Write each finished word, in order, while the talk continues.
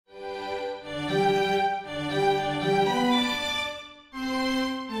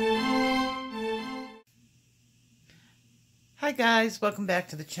Hi guys, welcome back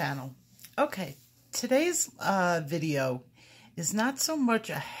to the channel. Okay, today's video is not so much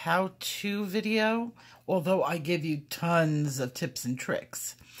a how-to video, although I give you tons of tips and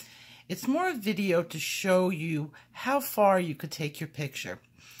tricks. It's more a video to show you how far you could take your picture.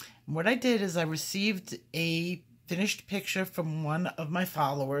 And what I did is I received a finished picture from one of my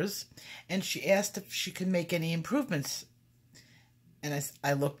followers, and she asked if she could make any improvements. And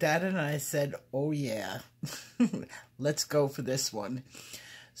I looked at it and I said, oh yeah, let's go for this one.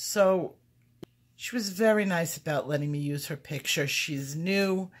 So she was very nice about letting me use her picture. She's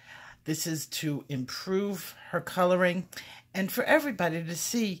new. This is to improve her coloring and for everybody to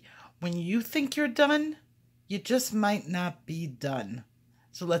see when you think you're done, you just might not be done.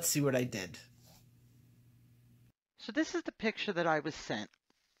 So let's see what I did. So this is the picture that I was sent.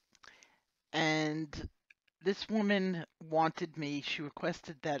 And this woman wanted me, she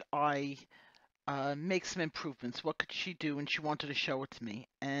requested that I make some improvements. What could she do? And she wanted to show it to me.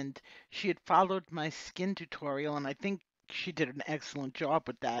 And she had followed my skin tutorial, and I think she did an excellent job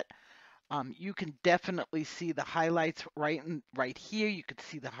with that. You can definitely see the highlights right here. You could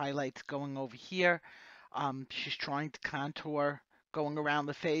see the highlights going over here. She's trying to contour going around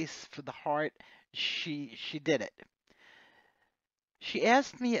the face for the heart. She did it. She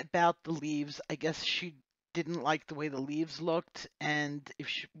asked me about the leaves. I guess she didn't like the way the leaves looked and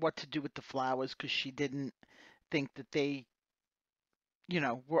what to do with the flowers, because she didn't think that they,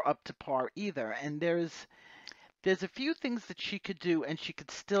 were up to par either. And there's a few things that she could do and she could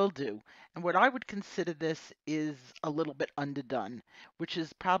still do. And what I would consider this is a little bit underdone, which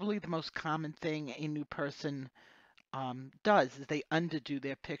is probably the most common thing a new person does, is they underdo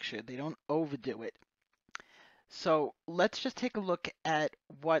their picture. They don't overdo it. So let's just take a look at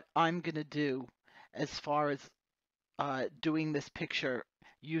what I'm going to do as far as doing this picture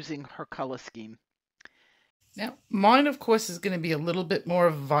using her color scheme. Now, mine, of course, is going to be a little bit more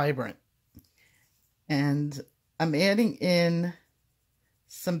vibrant. And I'm adding in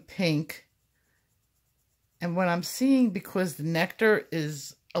some pink. And what I'm seeing, because the nectar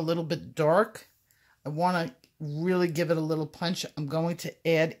is a little bit dark, I want to really give it a little punch. I'm going to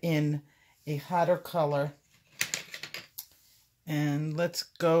add in a hotter color. And let's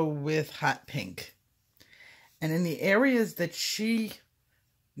go with hot pink. And in the areas that she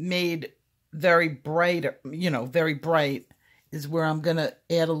made very bright, very bright, is where I'm going to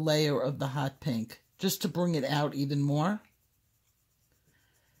add a layer of the hot pink, just to bring it out even more.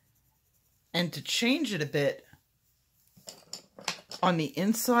 And to change it a bit, on the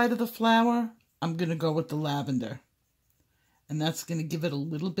inside of the flower, I'm going to go with the lavender. And that's going to give it a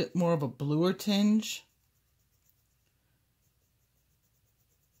little bit more of a bluer tinge.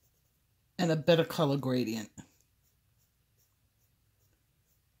 And a better color gradient.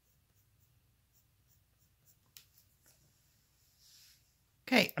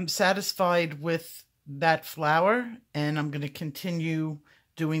 Okay, I'm satisfied with that flower, and I'm going to continue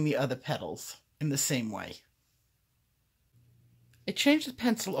doing the other petals in the same way. I changed the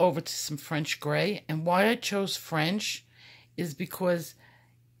pencil over to some French gray, and why I chose French is because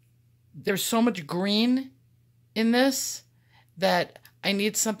there's so much green in this that I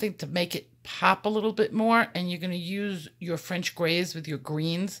need something to make it pop a little bit more, and you're going to use your French grays with your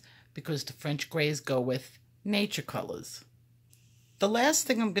greens because the French grays go with nature colors. The last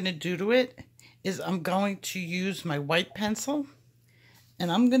thing I'm going to do to it is I'm going to use my white pencil,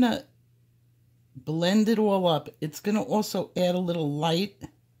 and I'm going to blend it all up. It's going to also add a little light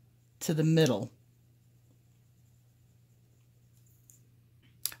to the middle.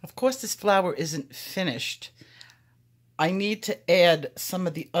 Of course, this flower isn't finished. I need to add some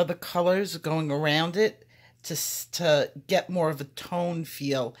of the other colors going around it to get more of a tone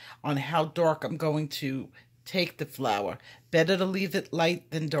feel on how dark I'm going to take the flower. Better to leave it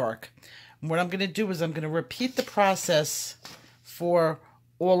light than dark. And what I'm going to do is I'm going to repeat the process for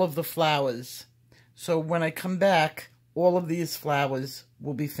all of the flowers. So when I come back, all of these flowers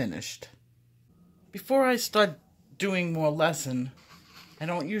will be finished. Before I start doing more lesson, I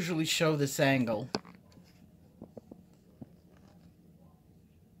don't usually show this angle.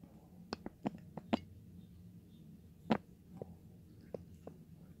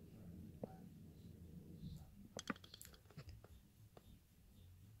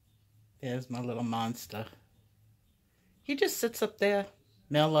 There's my little monster. He just sits up there,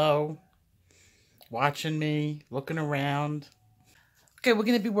 mellow, watching me, looking around. Okay, we're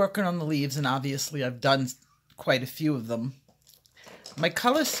going to be working on the leaves, and obviously I've done quite a few of them. My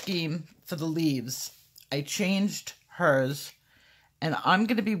color scheme for the leaves, I changed hers, and I'm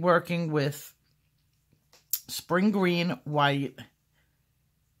going to be working with spring green, white,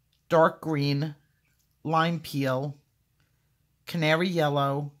 dark green, lime peel, canary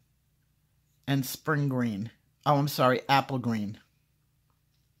yellow, and spring green. Oh, I'm sorry, apple green.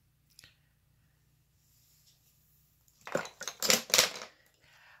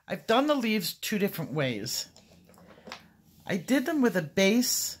 I've done the leaves two different ways. I did them with a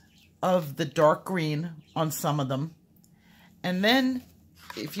base of the dark green on some of them. And then,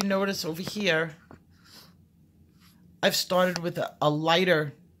 if you notice over here, I've started with a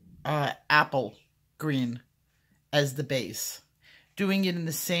lighter apple green as the base. Doing it in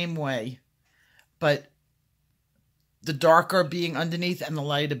the same way, but the darker being underneath and the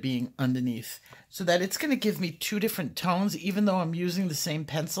lighter being underneath. So that it's going to give me two different tones. Even though I'm using the same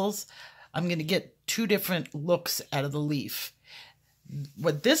pencils, I'm going to get two different looks out of the leaf.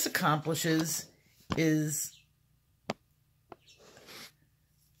 What this accomplishes is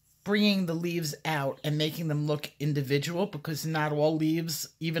bringing the leaves out and making them look individual, because not all leaves,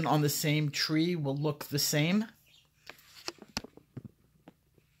 even on the same tree, will look the same.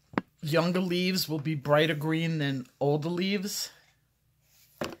 Younger leaves will be brighter green than older leaves.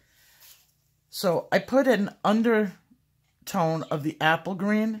 So I put an undertone of the apple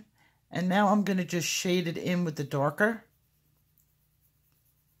green, and now I'm going to just shade it in with the darker.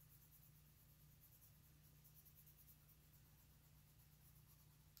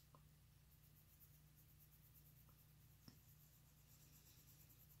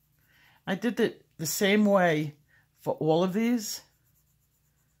 I did it the same way for all of these.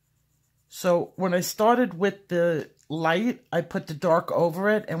 So when I started with the light, I put the dark over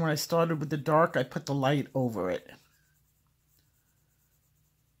it. And when I started with the dark, I put the light over it.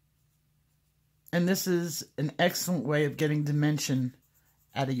 And this is an excellent way of getting dimension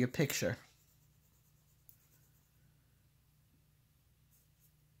out of your picture.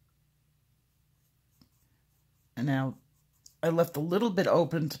 And now I left a little bit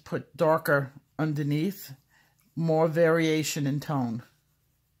open to put darker underneath, more variation in tone.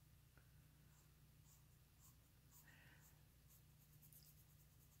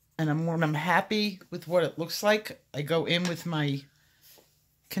 And when I'm happy with what it looks like, I go in with my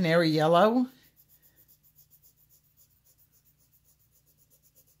canary yellow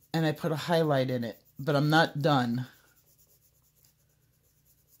and I put a highlight in it, but I'm not done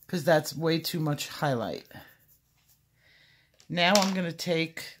because that's way too much highlight. Now I'm going to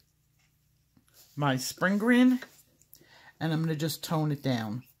take my spring green and I'm going to just tone it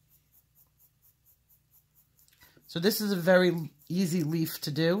down. So this is a very easy leaf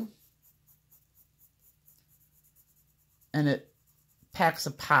to do. And it packs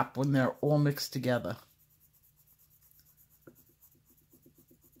a pop when they're all mixed together.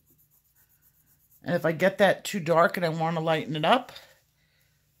 And if I get that too dark and I want to lighten it up,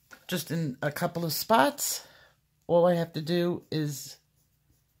 just in a couple of spots, all I have to do is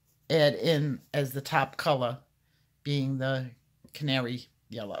add in as the top color being the canary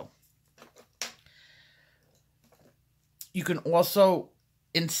yellow. You can also,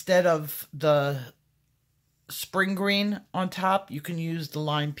 instead of the spring green on top, you can use the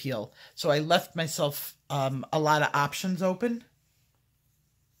lime peel. So I left myself a lot of options open.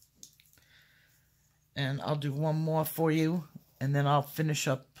 And I'll do one more for you, and then I'll finish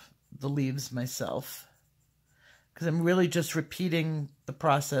up the leaves myself. Because I'm really just repeating the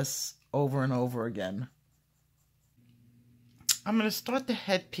process over and over again. I'm going to start the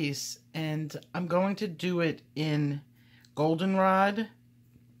headpiece, and I'm going to do it in goldenrod,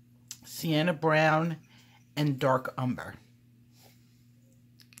 sienna brown, and dark umber.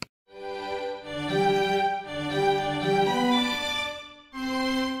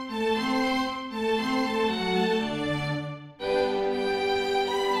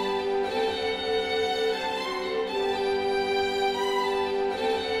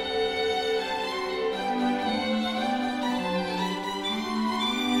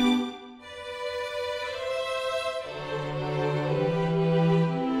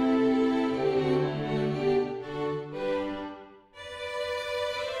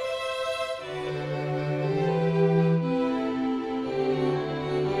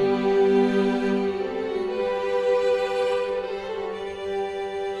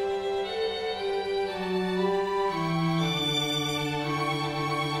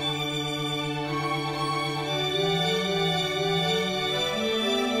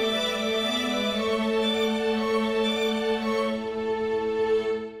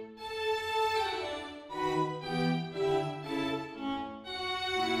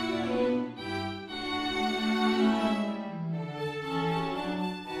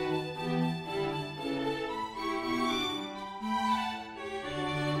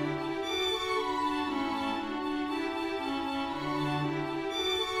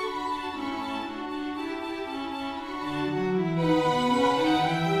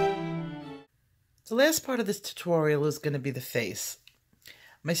 last part of this tutorial is going to be the face.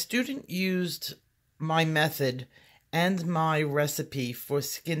 My student used my method and my recipe for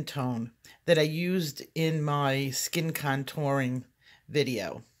skin tone that I used in my skin contouring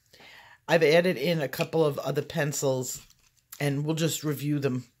video. I've added in a couple of other pencils and we'll just review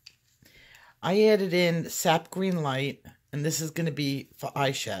them. I added in sap green light, and this is going to be for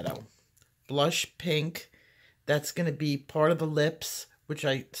eyeshadow. Blush pink, that's going to be part of the lips, which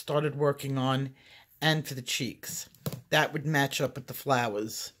I started working on, and for the cheeks. That would match up with the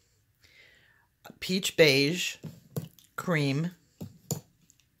flowers. Peach beige, cream,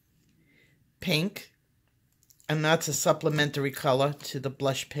 pink, and that's a supplementary color to the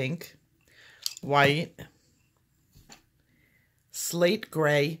blush pink, white, slate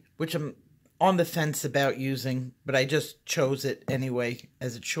gray, which I'm on the fence about using, but I just chose it anyway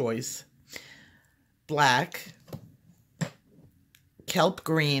as a choice, black, kelp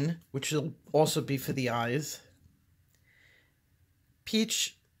green, which will also be for the eyes,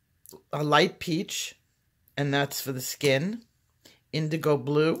 peach, a light peach, and that's for the skin, indigo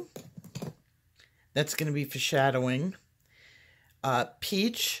blue, that's going to be for shadowing,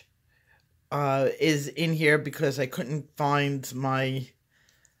 peach is in here because I couldn't find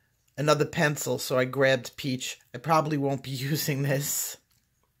another pencil, so I grabbed peach. I probably won't be using this.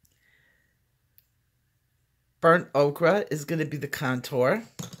 Burnt ochre is going to be the contour.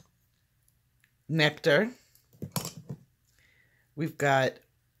 Nectar. We've got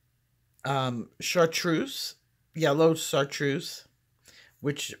chartreuse, yellow chartreuse,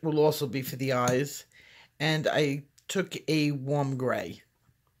 which will also be for the eyes. And I took a warm gray.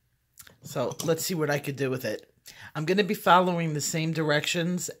 So let's see what I could do with it. I'm going to be following the same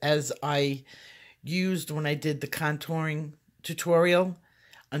directions as I used when I did the contouring tutorial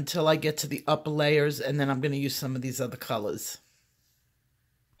until I get to the upper layers, and then I'm going to use some of these other colors.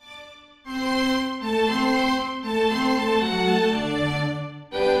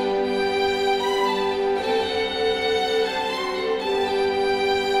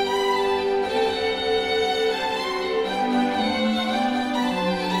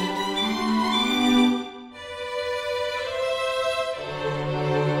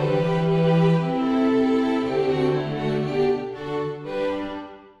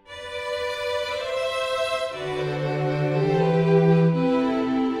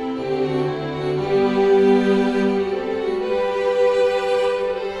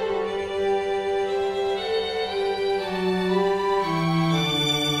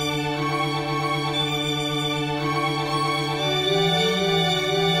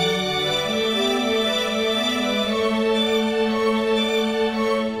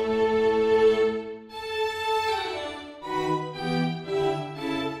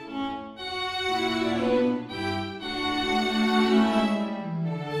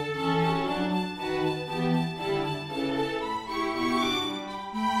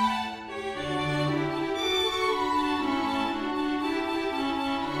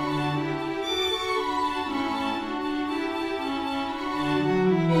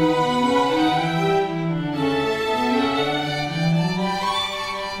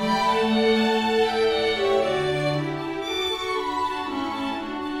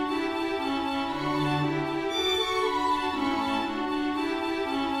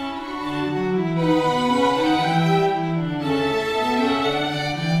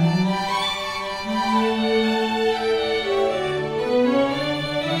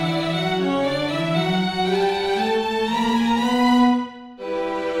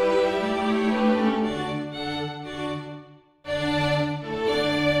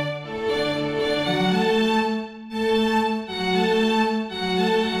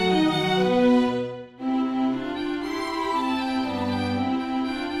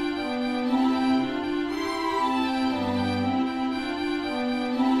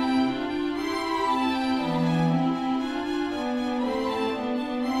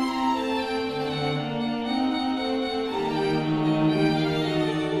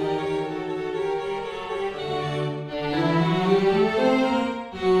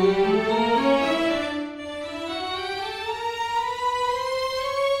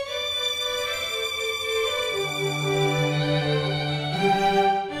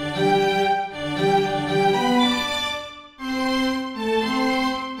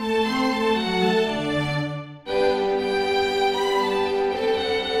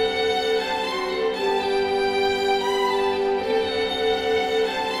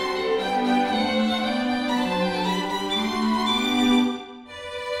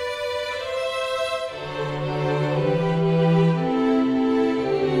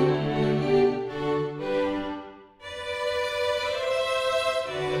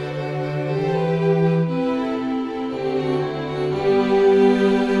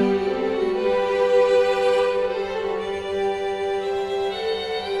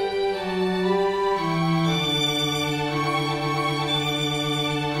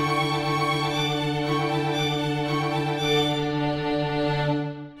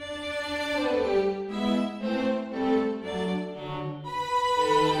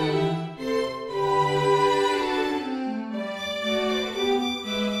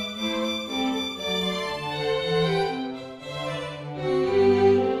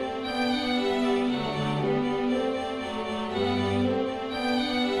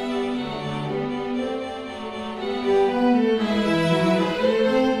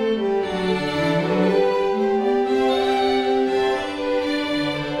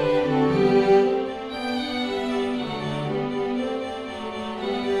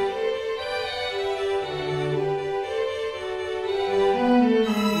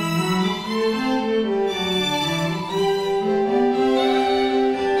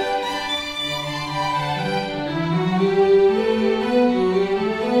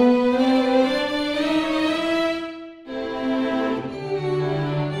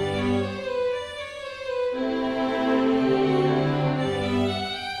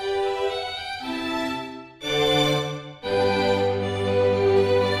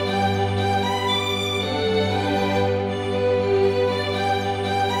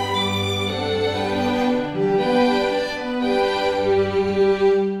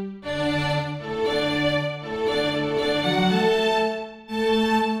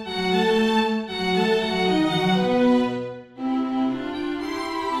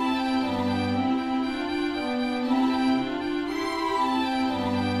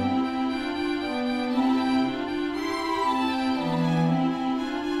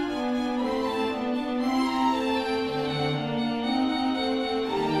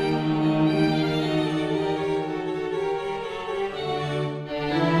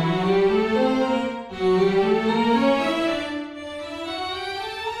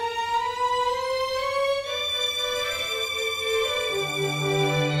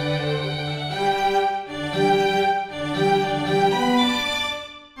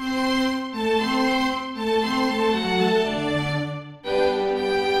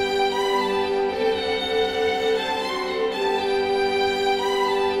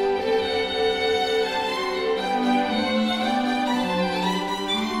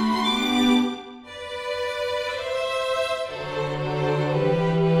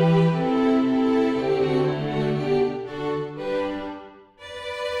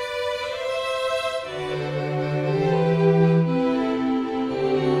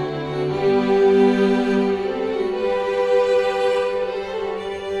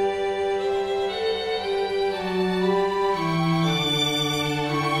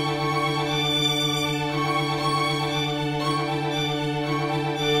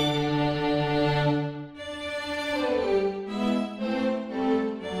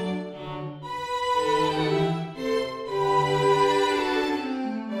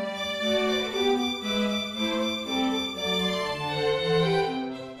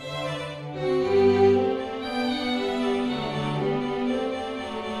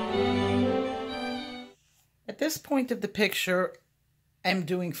 this point of the picture, I'm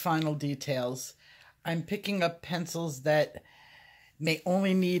doing final details. I'm picking up pencils that may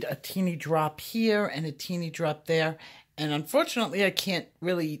only need a teeny drop here and a teeny drop there. And unfortunately, I can't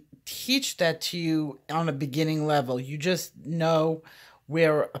really teach that to you on a beginning level. You just know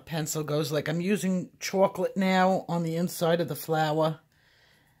where a pencil goes. Like I'm using chocolate now on the inside of the flower.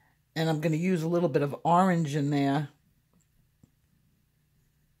 And I'm going to use a little bit of orange in there,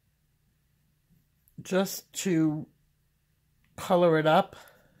 just to color it up.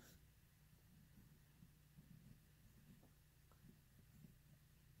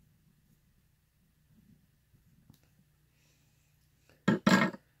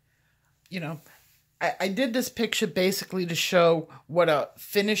 You know, I did this picture basically to show what a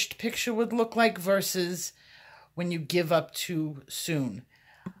finished picture would look like versus when you give up too soon.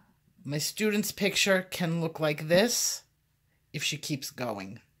 My student's picture can look like this if she keeps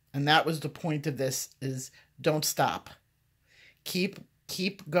going. And that was the point of this, is don't stop. Keep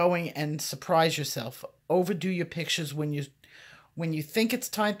going and surprise yourself. Overdo your pictures when you think it's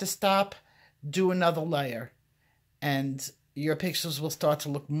time to stop, do another layer. And your pictures will start to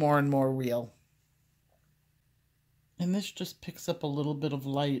look more and more real. And this just picks up a little bit of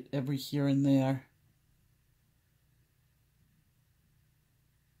light every here and there.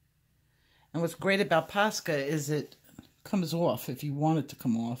 And what's great about Posca is it comes off if you want it to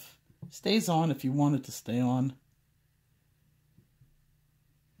come off. Stays on if you want it to stay on.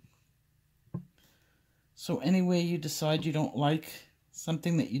 So any way you decide you don't like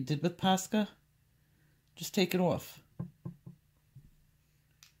something that you did with Posca, just take it off.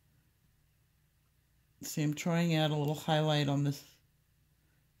 See, I'm trying out a little highlight on the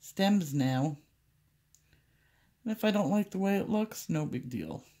stems now. And if I don't like the way it looks, no big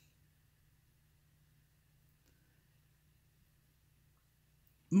deal.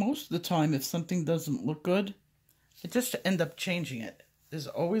 Most of the time, if something doesn't look good, I just end up changing it. There's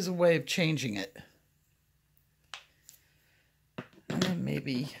always a way of changing it. And then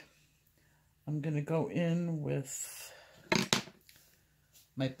maybe I'm going to go in with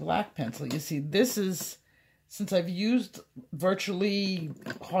my black pencil. You see, this is, since I've used virtually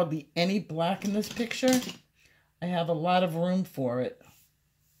hardly any black in this picture, I have a lot of room for it.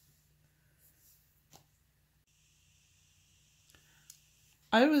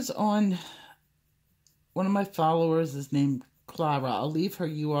 I was on, one of my followers is named Clara. I'll leave her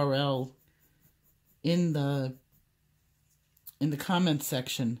URL in the comments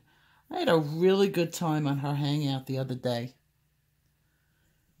section. I had a really good time on her hangout the other day.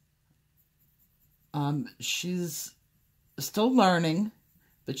 She's still learning,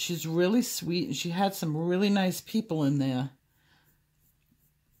 but she's really sweet, and she had some really nice people in there.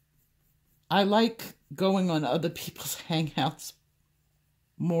 I like going on other people's hangouts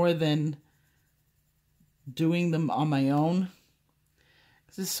more than doing them on my own,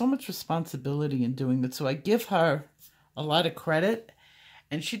 because there's so much responsibility in doing that. So I give her a lot of credit,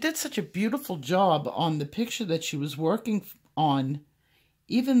 and she did such a beautiful job on the picture that she was working on.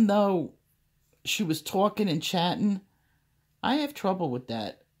 Even though she was talking and chatting, I have trouble with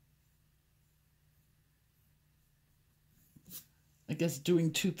that. I guess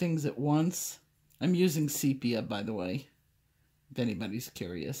doing two things at once. I'm using sepia, by the way, if anybody's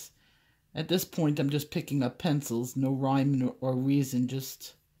curious. At this point, I'm just picking up pencils, no rhyme or reason,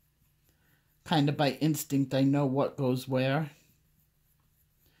 just kind of by instinct. I know what goes where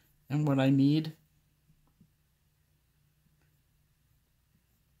and what I need.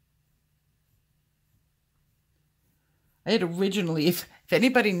 I had originally, if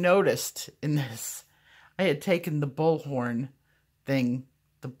anybody noticed in this, I had taken the bullhorn thing,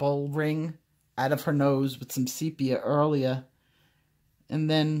 the bull ring, out of her nose with some sepia earlier, and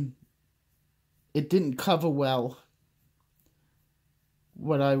then it didn't cover well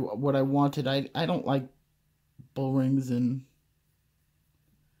what I wanted. I don't like bull rings in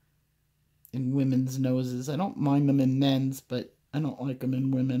women's noses. I don't mind them in men's, but I don't like them in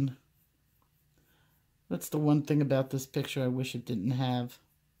women. That's the one thing about this picture I wish it didn't have.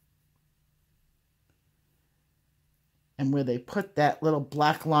 And where they put that little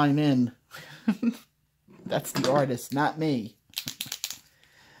black line in, that's the artist, not me.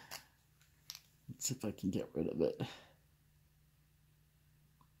 Let's see if I can get rid of it.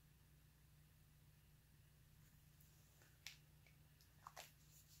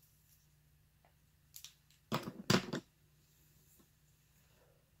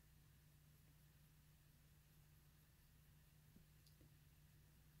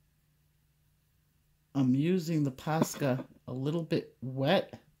 I'm using the Posca a little bit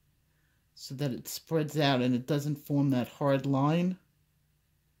wet so that it spreads out and it doesn't form that hard line.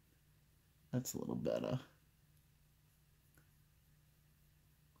 That's a little better.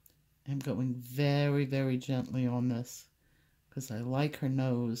 I'm going very, very gently on this because I like her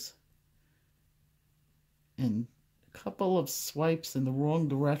nose. And a couple of swipes in the wrong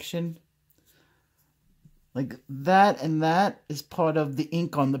direction. Like that and that is part of the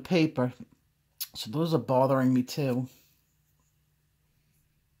ink on the paper. So those are bothering me too.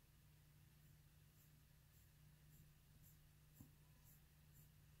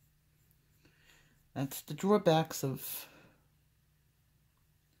 That's the drawbacks of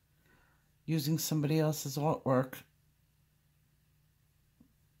using somebody else's artwork.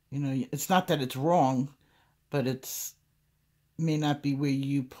 You know, it's not that it's wrong, but it's may not be where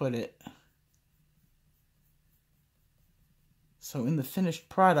you put it. So in the finished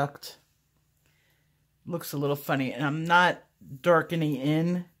product, it looks a little funny. And I'm not darkening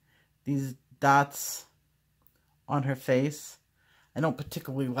in these dots on her face. I don't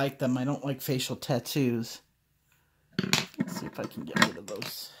particularly like them. I don't like facial tattoos. Let's see if I can get rid of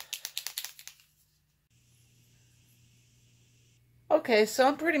those. Okay, so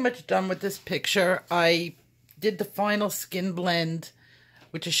I'm pretty much done with this picture. I did the final skin blend,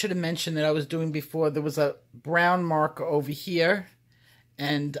 which I should have mentioned that I was doing before. There was a brown marker over here,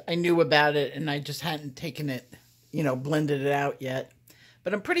 and I knew about it, and I just hadn't taken it, you know, blended it out yet.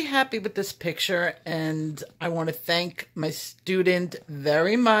 But I'm pretty happy with this picture, and I want to thank my student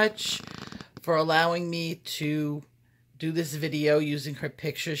very much for allowing me to do this video using her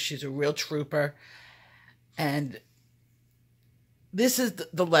pictures. She's a real trooper. And this is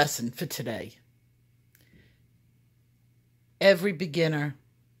the lesson for today. Every beginner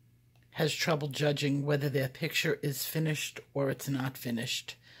has trouble judging whether their picture is finished or it's not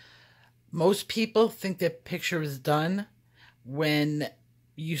finished. Most people think their picture is done when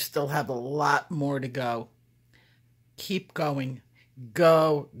you still have a lot more to go. Keep going.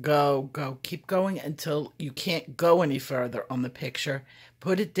 Go, go, go. Keep going until you can't go any further on the picture.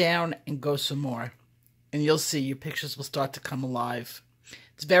 Put it down and go some more. And you'll see your pictures will start to come alive.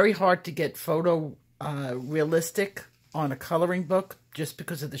 It's very hard to get photo realistic on a coloring book just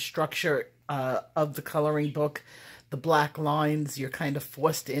because of the structure of the coloring book. The black lines you're kind of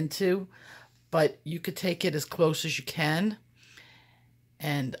forced into. But you could take it as close as you can.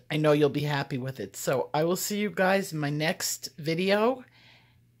 And I know you'll be happy with it. So I will see you guys in my next video.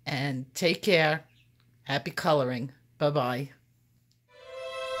 And take care. Happy coloring. Bye-bye.